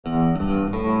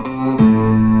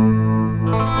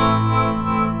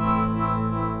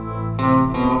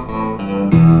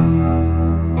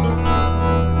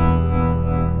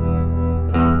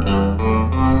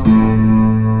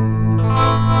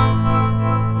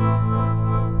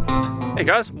Hey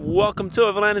guys, welcome to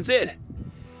Overland and Z.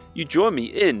 You join me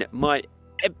in my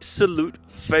absolute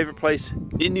favourite place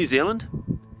in New Zealand,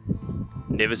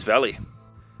 Nevis Valley.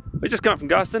 We just come up from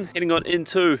Garston, heading on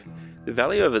into the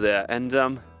valley over there, and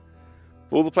of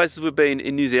all the places we've been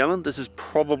in New Zealand, this is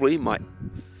probably my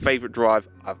favourite drive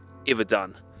I've ever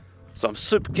done. So I'm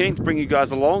super keen to bring you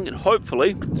guys along and hopefully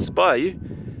inspire you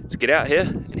to get out here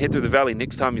and head through the valley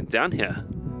next time you're down here.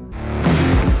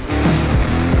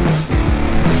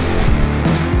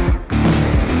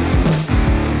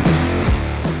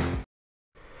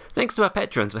 Thanks to our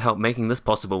patrons for help making this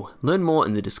possible. Learn more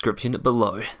in the description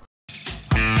below.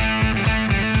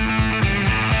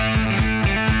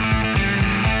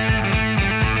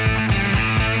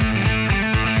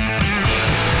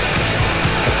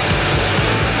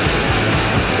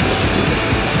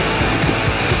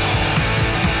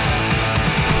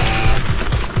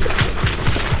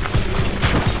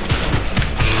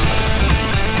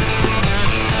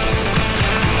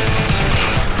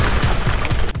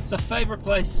 It's a favourite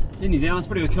place in New Zealand. It's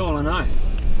pretty cool, I know.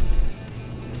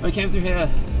 I came through here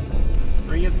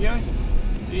 2 years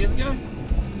ago,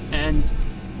 and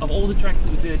of all the tracks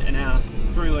that we did in our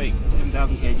 3-week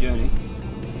 7,000k journey,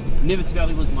 Nevis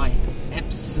Valley was my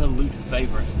absolute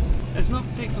favourite. It's not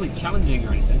particularly challenging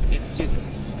or anything, it's just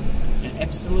an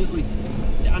absolutely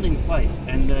stunning place,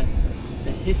 and the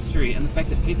history and the fact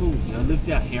that people, you know, lived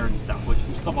out here and stuff, which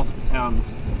we'll stop off at the towns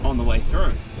on the way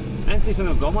through and see some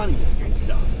of the gold mining history and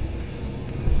stuff.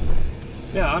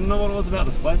 Yeah, I don't know what it was about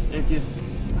this place. I think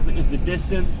it's the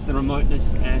distance, the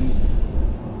remoteness, and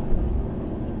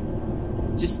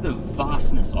just the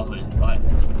vastness of it. Like,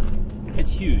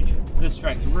 it's huge. This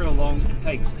track's real long. It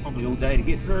takes probably all day to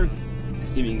get through,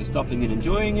 assuming you're stopping and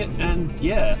enjoying it, and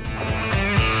yeah.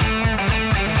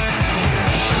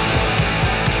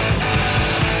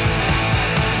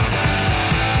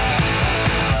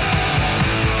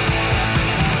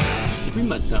 Pretty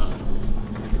much time.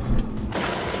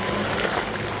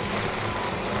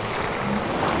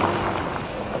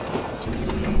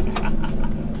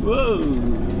 Whoa!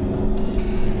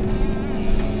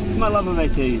 My love of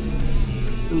ATs,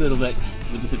 a little bit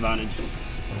of a disadvantage.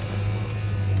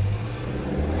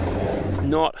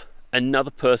 Not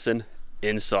another person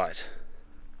in sight.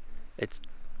 It's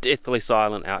deathly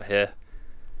silent out here.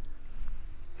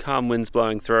 Calm winds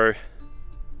blowing through.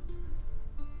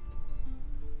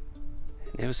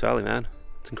 Nevis Valley, man,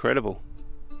 it's incredible.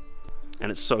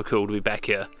 And it's so cool to be back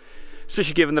here.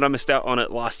 Especially given that I missed out on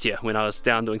it last year when I was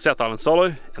down doing South Island solo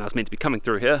and I was meant to be coming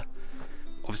through here.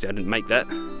 Obviously I didn't make that.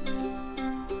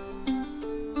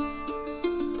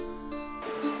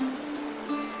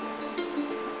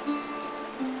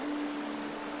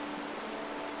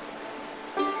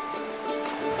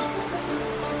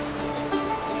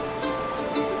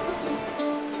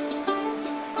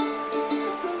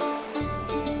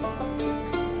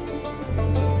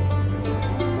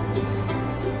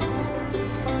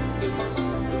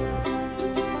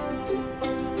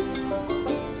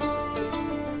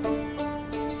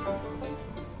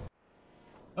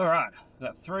 Alright,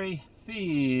 got 3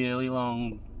 fairly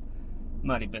long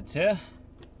muddy bits here.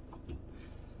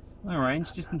 No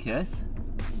range, just in case.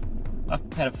 I've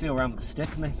had a feel around with the stick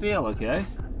and they feel okay.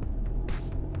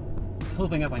 The cool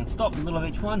thing is I can stop in the middle of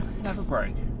each one and have a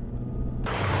break.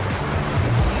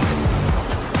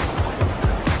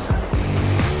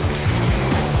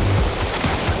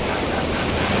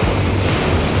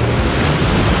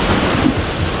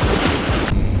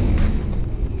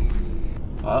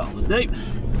 Oh, it was deep.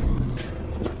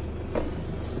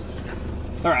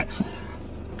 Alright,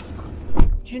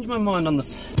 change my mind on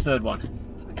this third one.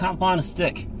 I can't find a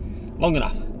stick long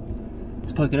enough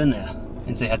to poke it in there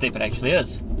and see how deep it actually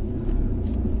is.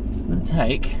 I'm going to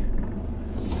take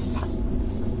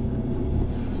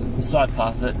the side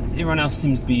path that everyone else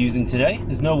seems to be using today.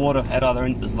 There's no water at either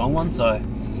end of this long one, so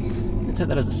I'm going to take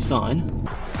that as a sign.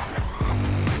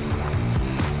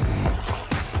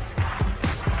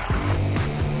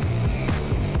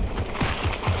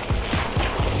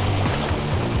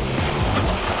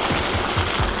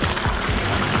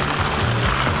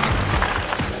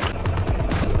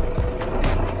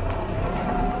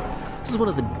 This is one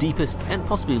of the deepest and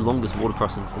possibly longest water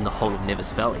crossings in the whole of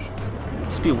Nevis Valley.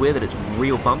 Just be aware that it's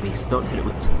real bumpy, so don't hit it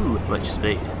with too much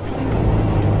speed.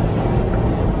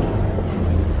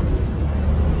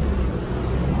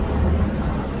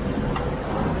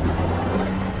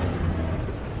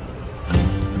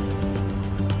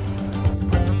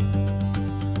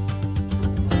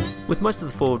 With most of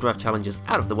the four-wheel drive challenges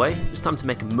out of the way, it's time to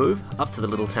make a move up to the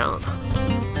little town.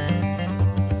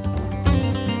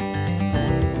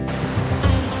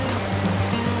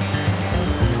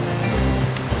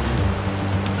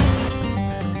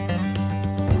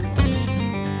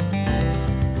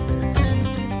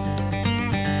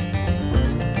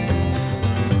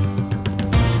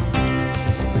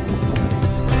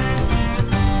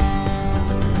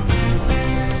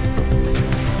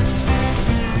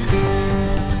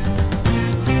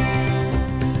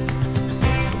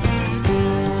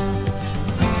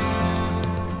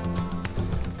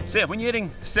 yeah, when you're heading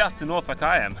south to north like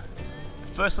I am,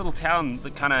 the first little town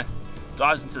that kind of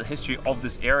dives into the history of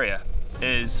this area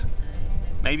is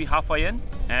maybe halfway in,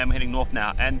 and we're heading north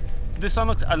now. And this one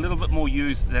looks a little bit more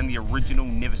used than the original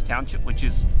Nevis Township, which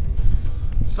is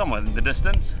somewhere in the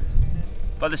distance.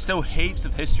 But there's still heaps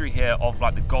of history here of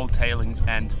like the gold tailings,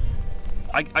 and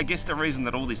I guess the reason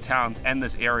that all these towns and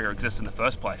this area exist in the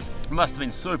first place. It must have been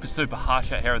super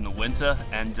harsh out here in the winter,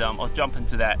 and I'll jump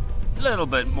into that a little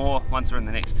bit more once we're in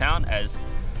the next town, as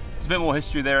there's a bit more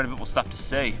history there and a bit more stuff to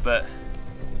see. But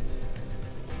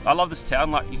I love this town.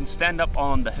 Like, you can stand up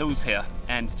on the hills here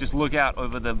and just look out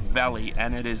over the valley,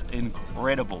 and it is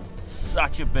incredible.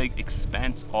 Such a big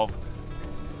expanse of,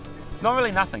 not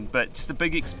really nothing, but just a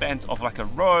big expanse of like a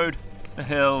road, the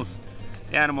hills,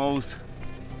 the animals.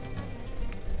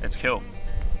 It's cool.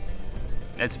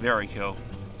 It's very cool.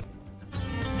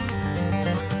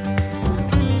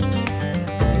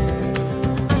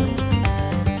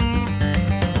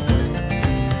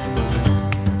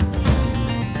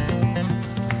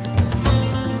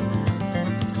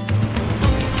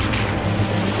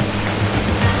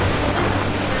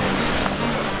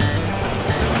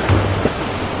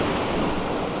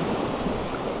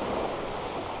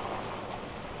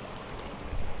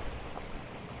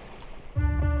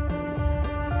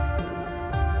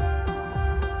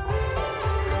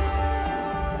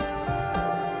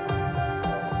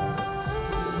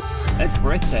 It's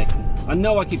breathtaking. I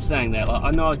know I keep saying that, like,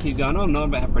 I know I keep going on and on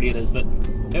about how pretty it is, but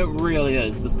it really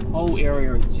is. This whole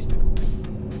area is just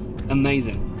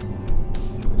amazing.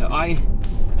 Now, I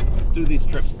do these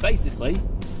trips basically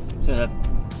to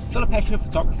feel a passion for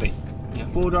photography. You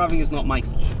know, four-wheel driving is not my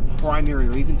primary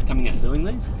reason for coming out and doing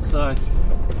these, so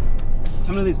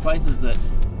coming to these places that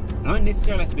don't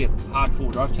necessarily have to be a hard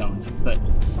four-wheel drive challenge, but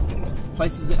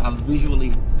places that are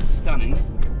visually stunning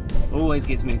always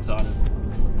gets me excited.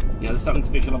 You know, there's something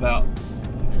special about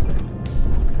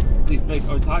these big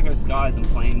Otago skies and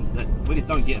plains that we just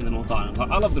don't get in the North Island. Like,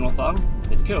 I love the North Island,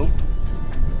 it's cool,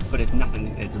 but it's nothing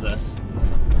compared to this.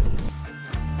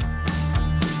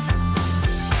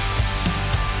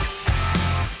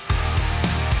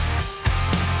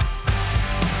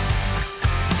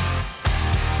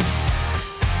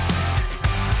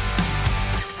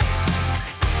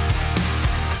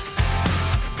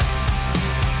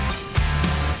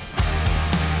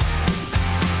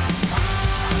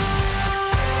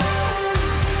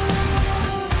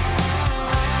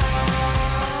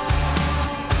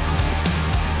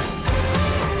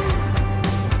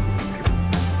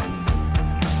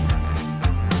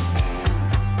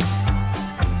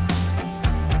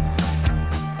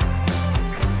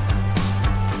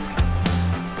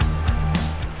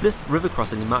 This river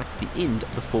crossing marks the end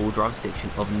of the four-wheel drive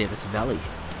section of Nevis Valley.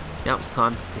 Now it's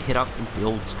time to head up into the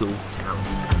old school town.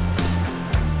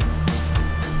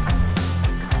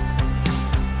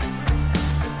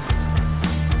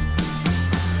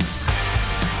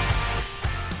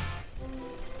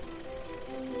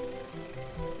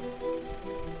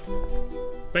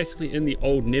 Basically in the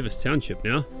old Nevis Township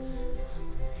now.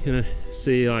 You're gonna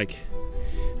see like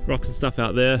rocks and stuff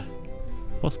out there.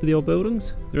 Possibly the old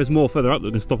buildings. There is more further up that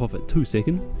we can stop off at 2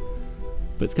 seconds.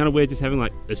 But it's kind of weird just having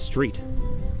like a street.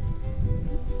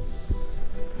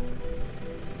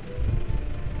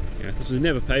 Yeah, this was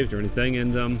never paved or anything,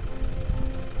 and I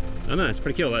don't know, it's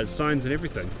pretty cool. There's signs and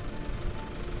everything.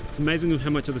 It's amazing how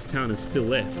much of this town is still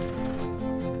left.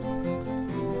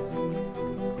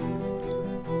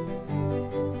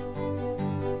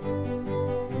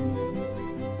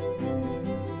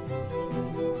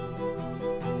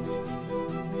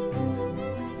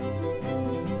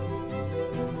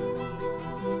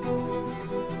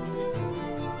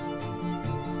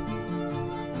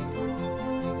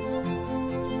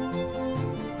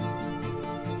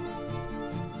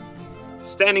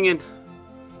 Standing in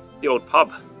the old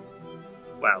pub,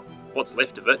 well, what's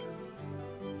left of it.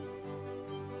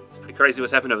 It's pretty crazy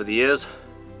what's happened over the years.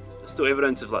 There's still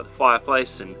evidence of like the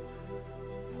fireplace and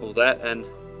all that, and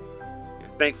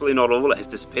thankfully not all of it has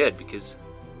disappeared, because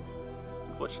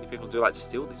unfortunately people do like to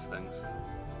steal these things.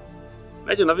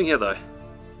 Imagine living here though.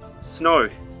 Snow,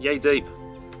 yay deep,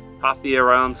 half the year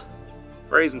round,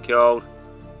 freezing cold,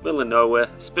 middle of nowhere,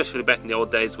 especially back in the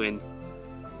old days when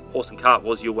horse and cart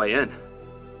was your way in.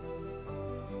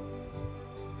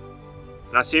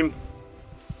 And I assume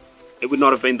it would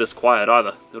not have been this quiet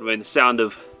either. It would have been the sound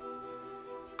of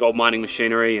gold mining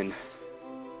machinery, and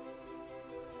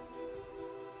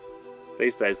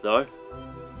these days though,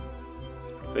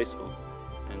 it's pretty peaceful.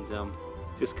 And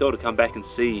it's just cool to come back and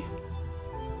see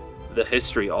the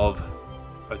history of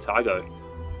Otago.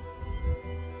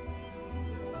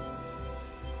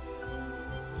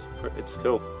 It's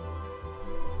cool.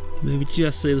 Maybe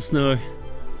just see the snow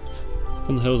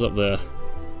from the hills up there.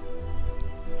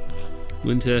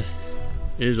 Winter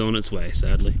is on its way,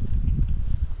 sadly.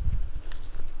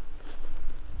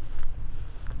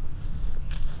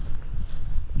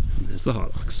 And there's the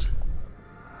Hilux.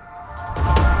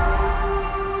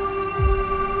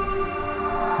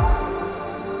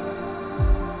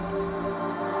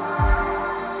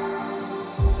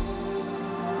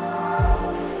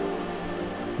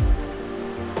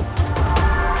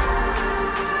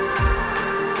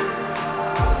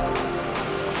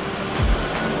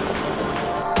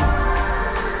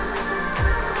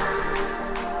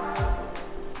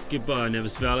 Goodbye,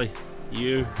 Nevis Valley.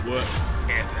 You were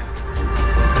epic.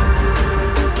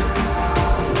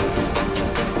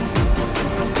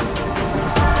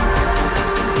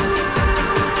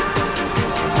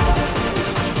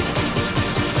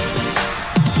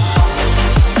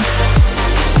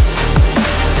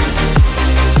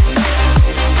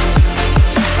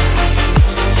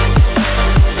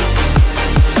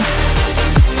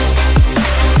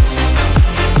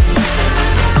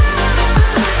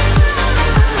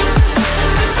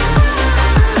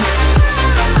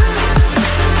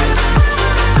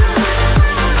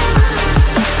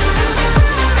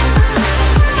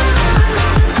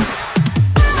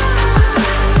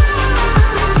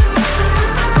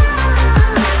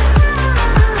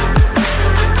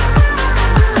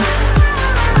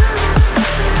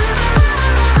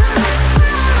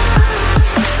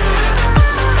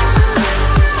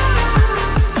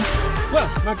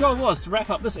 My goal was to wrap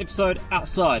up this episode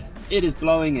outside. It is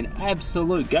blowing an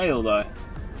absolute gale though.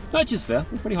 No, it's just fair,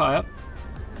 we're pretty high up.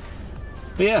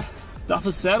 But yeah,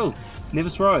 Duffers Saddle,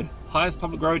 Nevis Road, highest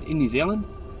public road in New Zealand.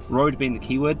 Road being the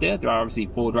key word there. There are obviously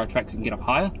 4-wheel tracks that can get up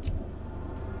higher.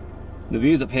 The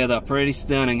views up here though are pretty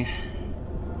stunning.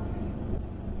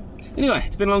 Anyway,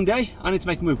 it's been a long day. I need to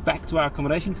make a move back to our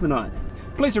accommodation for the night.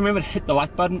 Please remember to hit the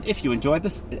like button if you enjoyed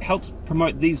this. It helps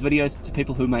promote these videos to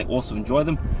people who may also enjoy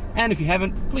them. And if you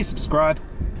haven't, please subscribe.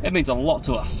 It means a lot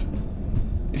to us.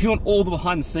 If you want all the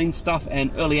behind the scenes stuff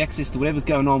and early access to whatever's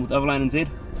going on with Overland NZ,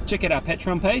 check out our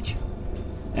Patreon page.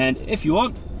 And if you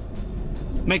want,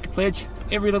 make a pledge.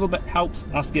 Every little bit helps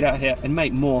us get out here and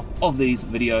make more of these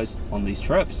videos on these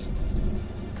trips.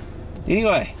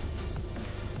 Anyway,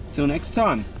 till next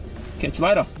time, catch you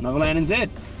later on Overland NZ.